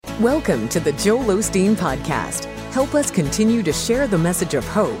Welcome to the Joel Osteen Podcast. Help us continue to share the message of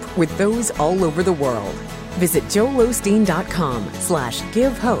hope with those all over the world. Visit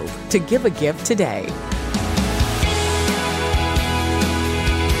joelosteen.com/give hope to give a gift today.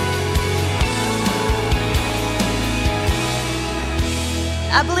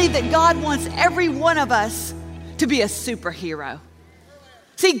 I believe that God wants every one of us to be a superhero.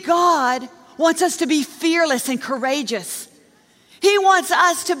 See, God wants us to be fearless and courageous. He wants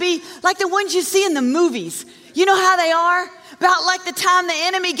us to be like the ones you see in the movies. You know how they are? About like the time the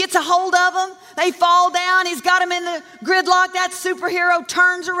enemy gets a hold of them, they fall down, he's got them in the gridlock, that superhero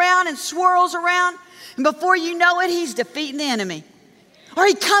turns around and swirls around, and before you know it, he's defeating the enemy. Or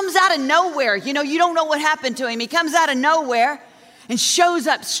he comes out of nowhere. You know, you don't know what happened to him. He comes out of nowhere and shows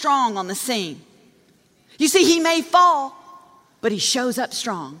up strong on the scene. You see, he may fall, but he shows up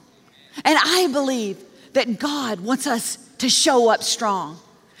strong. And I believe that God wants us to show up strong.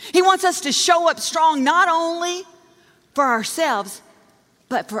 He wants us to show up strong not only for ourselves,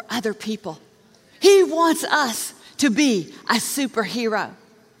 but for other people. He wants us to be a superhero.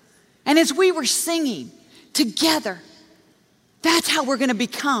 And as we were singing together, that's how we're going to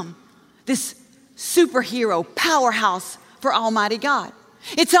become this superhero powerhouse for Almighty God.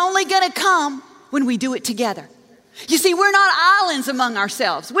 It's only going to come when we do it together. You see, we're not islands among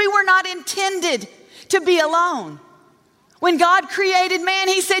ourselves. We were not intended to be alone. When God created man,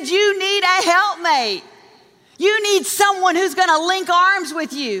 he said, you need a helpmate. You need someone who's going to link arms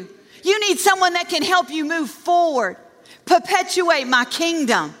with you. You need someone that can help you move forward, perpetuate my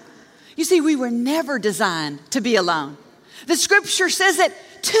kingdom. You see, we were never designed to be alone. The scripture says that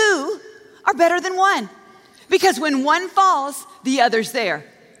two are better than one, because when one falls, the other's there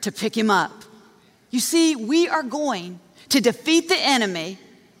to pick him up. You see, we are going to defeat the enemy.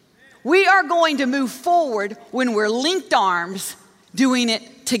 We are going to move forward when we're linked arms doing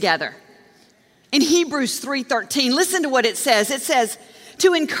it together. In Hebrews 3:13, listen to what it says. It says,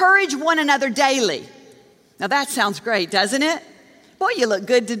 to encourage one another daily. Now that sounds great, doesn't it? Boy, you look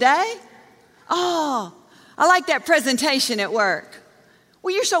good today. Oh, I like that presentation at work.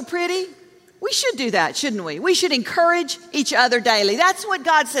 Well, you're so pretty. We should do that, shouldn't we? We should encourage each other daily. That's what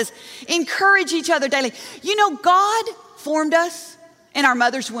God says. Encourage each other daily. You know, God formed us in our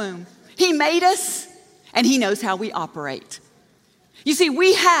mother's womb. He made us, and he knows how we operate. You see,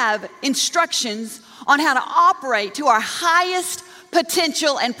 we have instructions on how to operate to our highest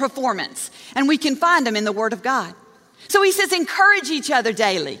potential and performance, and we can find them in the Word of God. So he says, encourage each other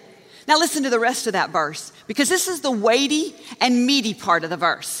daily. Now listen to the rest of that verse, because this is the weighty and meaty part of the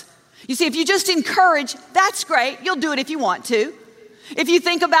verse. You see, if you just encourage, that's great. You'll do it if you want to. If you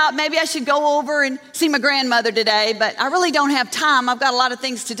think about, maybe I should go over and see my grandmother today, but I really don't have time. I've got a lot of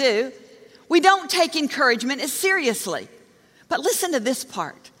things to do. We don't take encouragement as seriously. But listen to this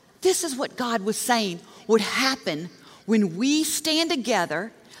part. This is what God was saying would happen when we stand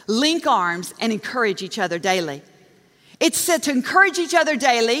together, link arms, and encourage each other daily. It said to encourage each other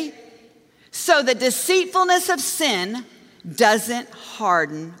daily so the deceitfulness of sin doesn't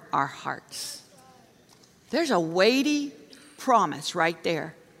harden our hearts. There's a weighty promise right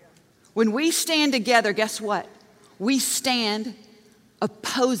there. When we stand together, guess what? We stand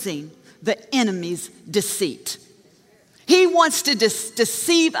opposing the enemy's deceit. He wants to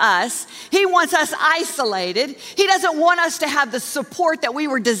deceive us. He wants us isolated. He doesn't want us to have the support that we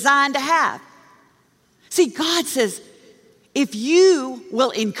were designed to have. See, God says, if you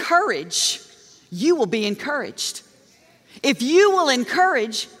will encourage, you will be encouraged. If you will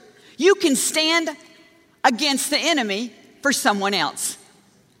encourage, you can stand against the enemy for someone else.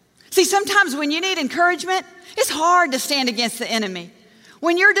 See, sometimes when you need encouragement, it's hard to stand against the enemy.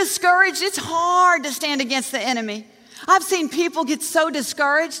 When you're discouraged, it's hard to stand against the enemy. I've seen people get so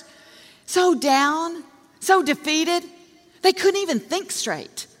discouraged, so down, so defeated, they couldn't even think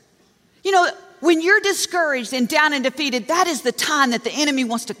straight. You know, when you're discouraged and down and defeated, that is the time that the enemy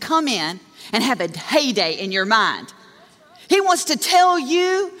wants to come in and have a heyday in your mind. He wants to tell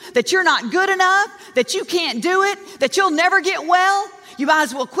you that you're not good enough, that you can't do it, that you'll never get well. You might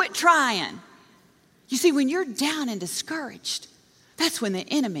as well quit trying. You see, when you're down and discouraged, that's when the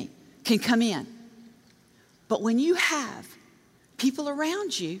enemy can come in. But when you have people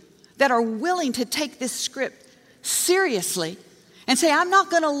around you that are willing to take this script seriously and say, I'm not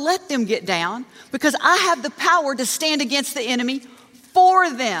going to let them get down because I have the power to stand against the enemy for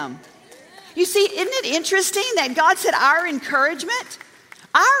them. You see, isn't it interesting that God said our encouragement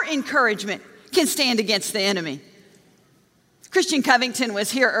can stand against the enemy? Christian Covington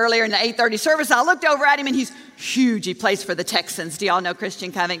was here earlier in the 8:30 service. I looked over at him and he's huge. He plays for the Texans. Do y'all know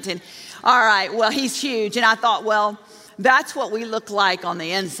Christian Covington? All right, well, he's huge. And I thought, well, that's what we look like on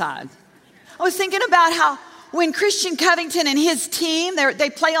the inside. I was thinking about how when Christian Covington and his team, they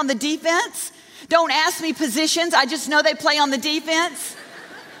play on the defense. Don't ask me positions. I just know they play on the defense.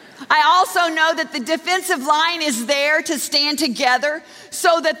 I also know that the defensive line is there to stand together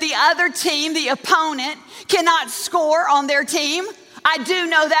so that the other team, the opponent, cannot score on their team. I do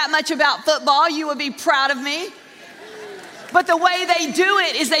know that much about football. You would be proud of me. But the way they do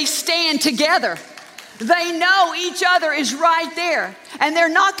it is they stand together. They know each other is right there, and they're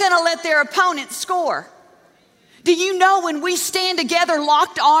not going to let their opponent score. Do you know when we stand together,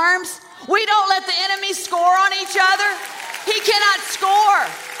 locked arms, we don't let the enemy score on each other? He cannot score.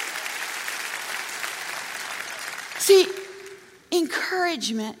 See,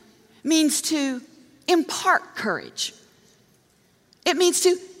 encouragement means to impart courage. It means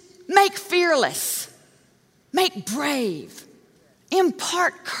to make fearless, make brave,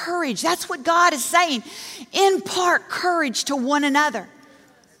 impart courage. That's what God is saying. Impart courage to one another.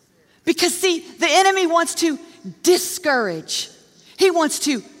 Because see, the enemy wants to discourage. He wants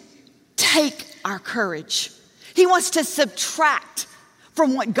to take our courage. He wants to subtract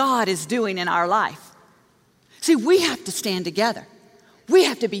from what God is doing in our life. See, we have to stand together. We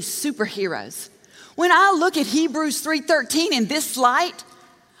have to be superheroes. When I look at Hebrews 3:13 in this light,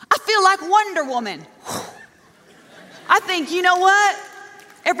 I feel like Wonder Woman. I think, you know what?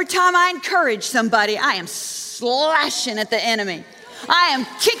 Every time I encourage somebody, I am slashing at the enemy. I am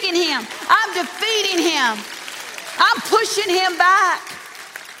kicking him. I'm defeating him. I'm pushing him back.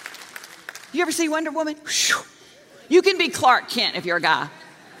 You ever see Wonder Woman? You can be Clark Kent if you're a guy.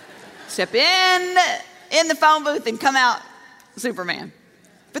 Step in the phone booth and come out Superman.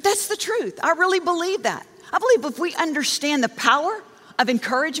 But that's the truth. I really believe that. I believe if we understand the power of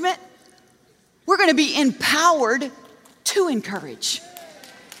encouragement, we're going to be empowered to encourage.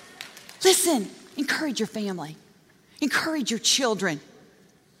 Listen, encourage your family. Encourage your children.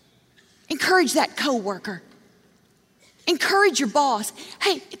 Encourage that coworker. Encourage your boss.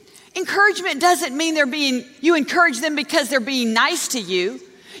 Hey, encouragement doesn't mean you encourage them because they're being nice to you.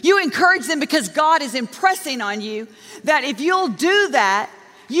 You encourage them because God is impressing on you that if you'll do that,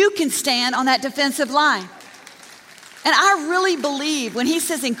 you can stand on that defensive line. And I really believe when he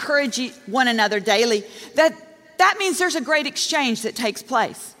says encourage one another daily, that means there's a great exchange that takes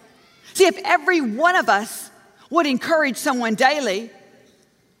place. See, if every one of us would encourage someone daily,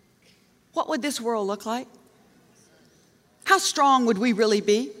 what would this world look like? How strong would we really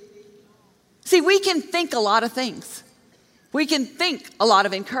be? See, we can think a lot of things. We can think a lot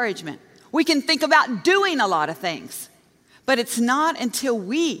of encouragement. We can think about doing a lot of things. But it's not until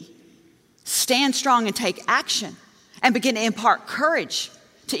we stand strong and take action and begin to impart courage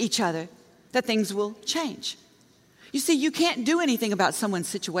to each other that things will change. You see, you can't do anything about someone's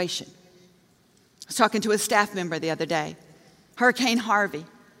situation. I was talking to a staff member the other day. Hurricane Harvey,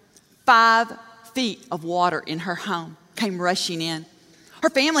 5 feet of water in her home came rushing in. Her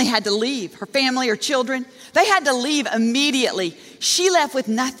family had to leave. Her family, her children, they had to leave immediately. She left with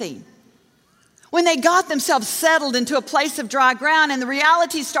nothing. When they got themselves settled into a place of dry ground and the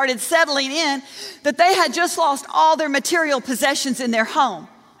reality started settling in that they had just lost all their material possessions in their home,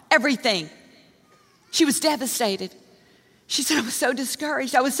 everything, she was devastated. She said, I was so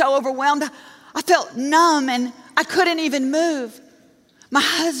discouraged. I was so overwhelmed. I felt numb and I couldn't even move. My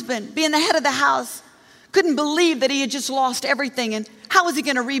husband, being the head of the house, couldn't believe that he had just lost everything, and how was he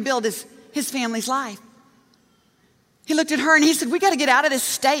going to rebuild his family's life? He looked at her and he said, we got to get out of this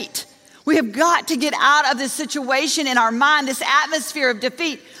state. We have got to get out of this situation in our mind, this atmosphere of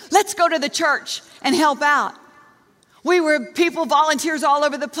defeat. Let's go to the church and help out. We were volunteers all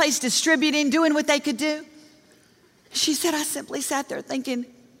over the place, distributing, doing what they could do. She said, I simply sat there thinking,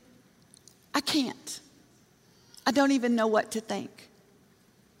 I can't. I don't even know what to think.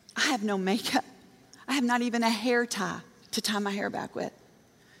 I have no makeup. I have not even a hair tie to tie my hair back with.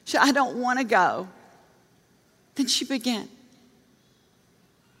 She said, I don't want to go. Then she began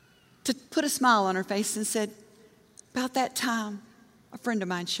to put a smile on her face and said, about that time, a friend of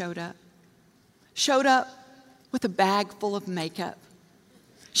mine showed up with a bag full of makeup.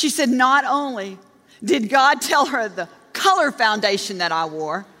 She said, not only did God tell her the color foundation that I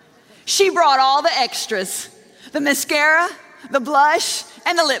wore, she brought all the extras, the mascara, the blush,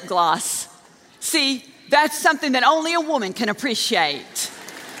 and the lip gloss. See, that's something that only a woman can appreciate.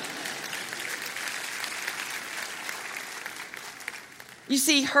 You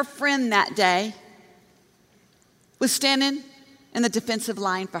see, her friend that day was standing in the defensive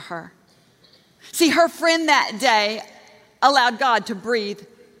line for her. See, her friend that day allowed God to breathe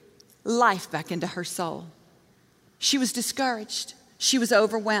life back into her soul. She was discouraged. She was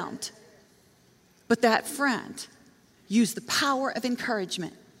overwhelmed. But that friend used the power of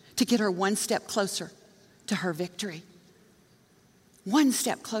encouragement to get her one step closer to her victory. One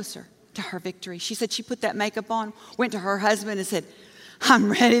step closer to her victory. She said she put that makeup on, went to her husband and said,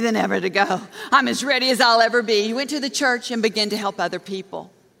 I'm ready than ever to go. I'm as ready as I'll ever be. He went to the church and began to help other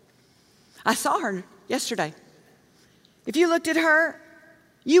people. I saw her yesterday. If you looked at her,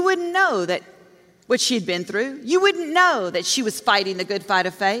 you wouldn't know that what she'd been through. You wouldn't know that she was fighting the good fight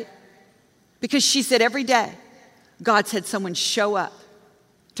of faith, because she said every day, God said someone show up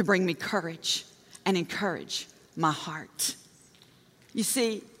to bring me courage and encourage my heart. You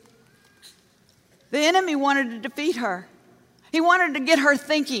see, the enemy wanted to defeat her. He wanted to get her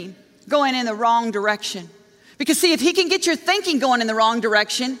thinking going in the wrong direction. Because see, if he can get your thinking going in the wrong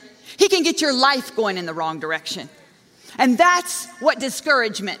direction, he can get your life going in the wrong direction. And that's what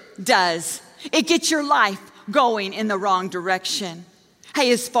discouragement does. It gets your life going in the wrong direction.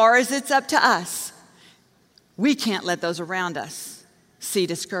 Hey, as far as it's up to us, we can't let those around us see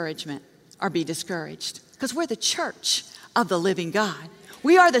discouragement or be discouraged, because we're the church of the living God.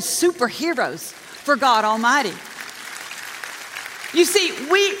 We are the superheroes for God Almighty. You see,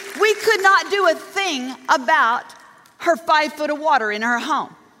 we could not do a thing about her 5 foot of water in her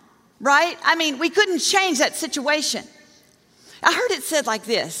home, right? I mean, we couldn't change that situation. I heard it said like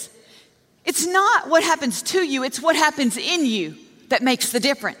this: it's not what happens to you, it's what happens in you that makes the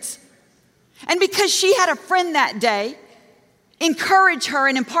difference. And because she had a friend that day encourage her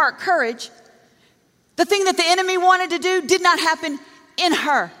and impart courage, the thing that the enemy wanted to do did not happen in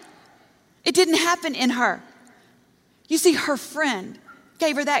her. It didn't happen in her. You see, her friend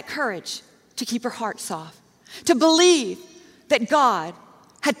gave her that courage to keep her heart soft, to believe that God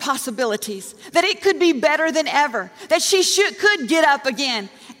had possibilities, that it could be better than ever, that she could get up again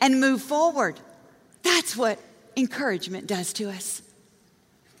and move forward. That's what encouragement does to us.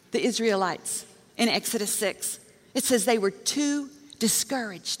 The Israelites in Exodus 6, it says they were too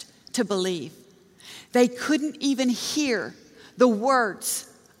discouraged to believe. They couldn't even hear the words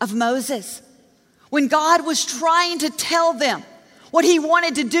of Moses. When God was trying to tell them what he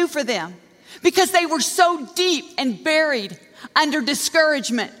wanted to do for them, because they were so deep and buried under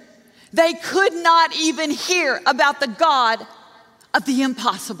discouragement, they could not even hear about the God of the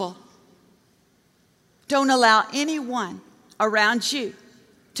impossible. Don't allow anyone around you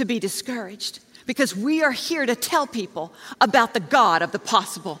to be discouraged, because we are here to tell people about the God of the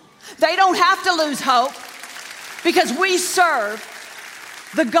possible. They don't have to lose hope, because we serve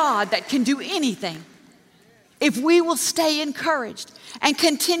the God that can do anything. If we will stay encouraged and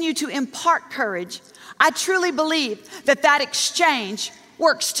continue to impart courage, I truly believe that that exchange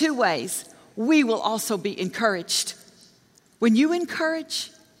works two ways. We will also be encouraged. When you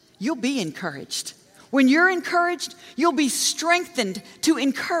encourage, you'll be encouraged. When you're encouraged, you'll be strengthened to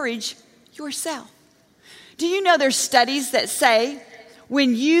encourage yourself. Do you know there's studies that say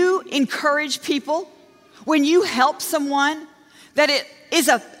when you encourage people, when you help someone, that it is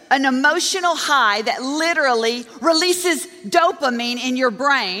an emotional high that literally releases dopamine in your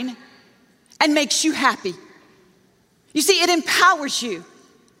brain and makes you happy. You see, it empowers you.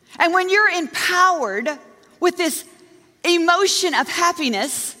 And when you're empowered with this emotion of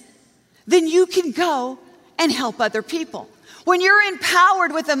happiness, then you can go and help other people. When you're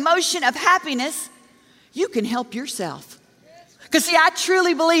empowered with emotion of happiness, you can help yourself. Because see, I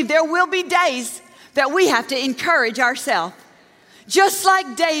truly believe there will be days that we have to encourage ourselves. Just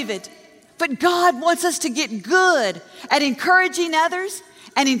like David. But God wants us to get good at encouraging others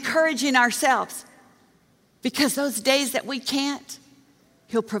and encouraging ourselves. Because those days that we can't,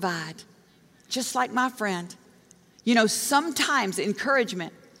 He'll provide. Just like my friend. You know, sometimes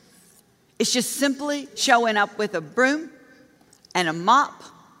encouragement is just simply showing up with a broom and a mop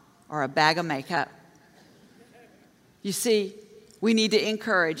or a bag of makeup. You see, we need to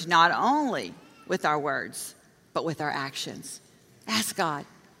encourage not only with our words, but with our actions. Ask God,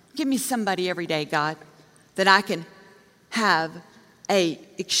 give me somebody every day, God, that I can have an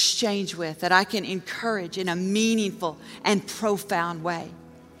exchange with, that I can encourage in a meaningful and profound way.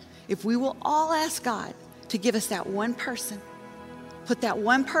 If we will all ask God to give us that one person, put that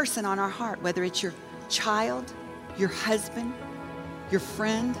one person on our heart, whether it's your child, your husband, your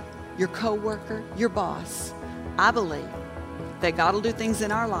friend, your coworker, your boss, I believe that God will do things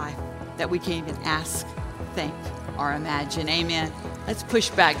in our life that we can't even ask, think, or imagine. Amen. Let's push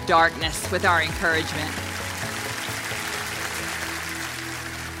back darkness with our encouragement.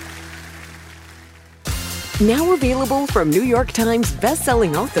 Now available from New York Times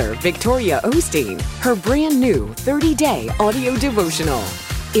bestselling author Victoria Osteen, her brand new 30-day audio devotional,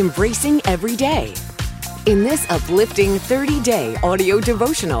 Embracing Every Day. In this uplifting 30-day audio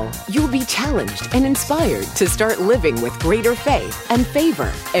devotional, you'll be challenged and inspired to start living with greater faith and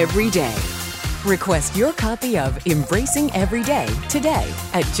favor every day. Request your copy of Embracing Everyday today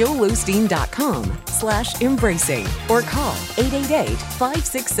at joelosteen.com/embracing or call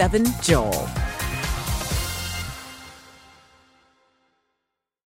 888-567-JOEL.